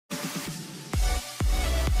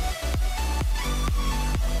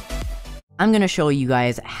I'm gonna show you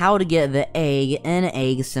guys how to get the egg in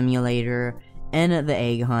Egg Simulator in the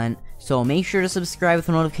Egg Hunt. So make sure to subscribe with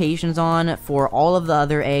the notifications on for all of the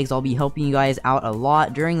other eggs. I'll be helping you guys out a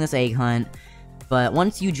lot during this Egg Hunt. But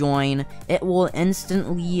once you join, it will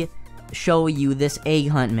instantly show you this Egg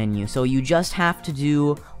Hunt menu. So you just have to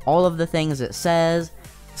do all of the things it says.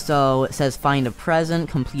 So it says find a present,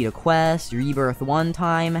 complete a quest, rebirth 1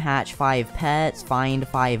 time, hatch 5 pets, find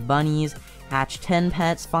 5 bunnies, hatch 10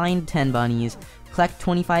 pets, find 10 bunnies, collect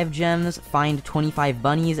 25 gems, find 25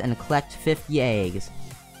 bunnies, and collect 50 eggs.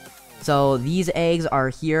 So these eggs are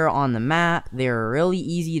here on the map. They're really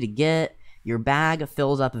easy to get. Your bag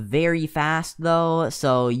fills up very fast though,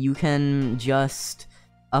 so you can just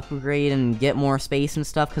upgrade and get more space and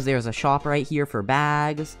stuff because there's a shop right here for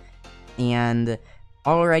bags. And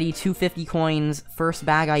already 250 coins, first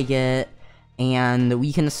bag I get, and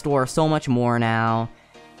we can store so much more now.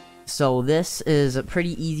 So this is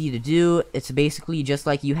pretty easy to do. It's basically just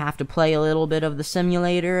like you have to play a little bit of the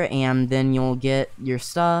simulator and then you'll get your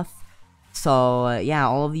stuff. So yeah,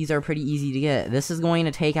 all of these are pretty easy to get. This is going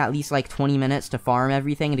to take at least like 20 minutes to farm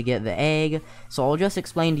everything to get the egg. So I'll just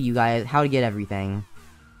explain to you guys how to get everything.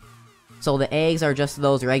 So the eggs are just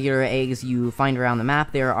those regular eggs you find around the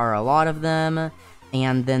map. There are a lot of them.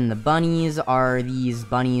 And then the bunnies are these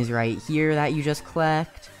bunnies right here that you just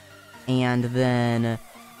collect. And then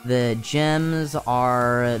the gems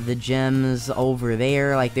are the gems over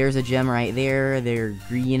there. Like there's a gem right there. They're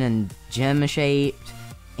green and gem shaped.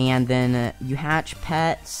 And then you hatch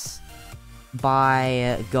pets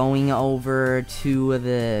by going over to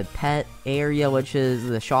the pet area, which is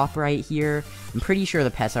the shop right here. I'm pretty sure the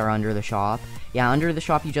pets are under the shop. Yeah, under the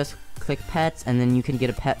shop you just click pets and then you can get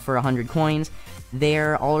a pet for 100 coins.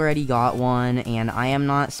 There, already got one, and I am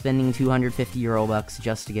not spending 250 Robux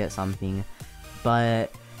just to get something.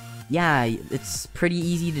 But yeah, it's pretty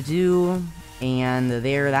easy to do, and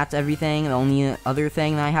that's everything. The only other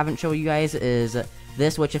thing that I haven't shown you guys is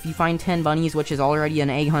this, which if you find 10 bunnies, which is already an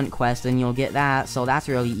egg hunt quest, then you'll get that, so that's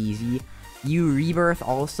really easy. You rebirth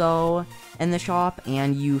also in the shop,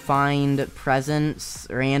 and you find presents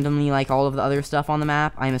randomly like all of the other stuff on the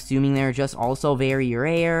map. I'm assuming they're just also very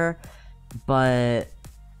rare. But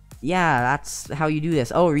yeah, that's how you do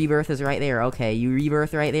this. Oh, rebirth is right there. Okay, you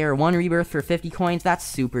rebirth right there. 1 rebirth for 50 coins. That's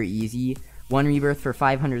super easy. 1 rebirth for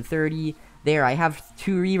 530. There, I have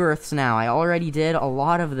 2 rebirths now. I already did a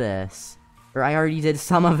lot of this. Or I already did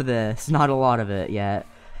some of this. Not a lot of it yet.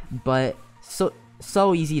 But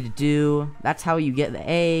so easy to do. That's how you get the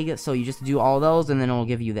egg. So you just do all those and then it'll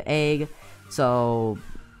give you the egg. So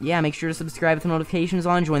yeah, make sure to subscribe with the notifications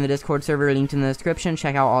on, join the Discord server linked in the description,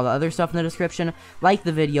 check out all the other stuff in the description, like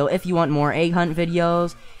the video if you want more egg hunt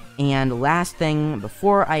videos, and last thing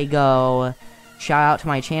before I go, shout out to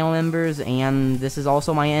my channel members, and this is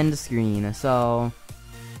also my end screen, so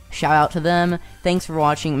shout out to them, thanks for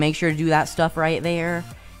watching, make sure to do that stuff right there,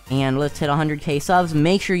 and let's hit 100k subs,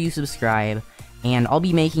 make sure you subscribe, and I'll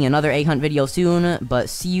be making another egg hunt video soon, but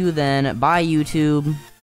see you then, bye YouTube.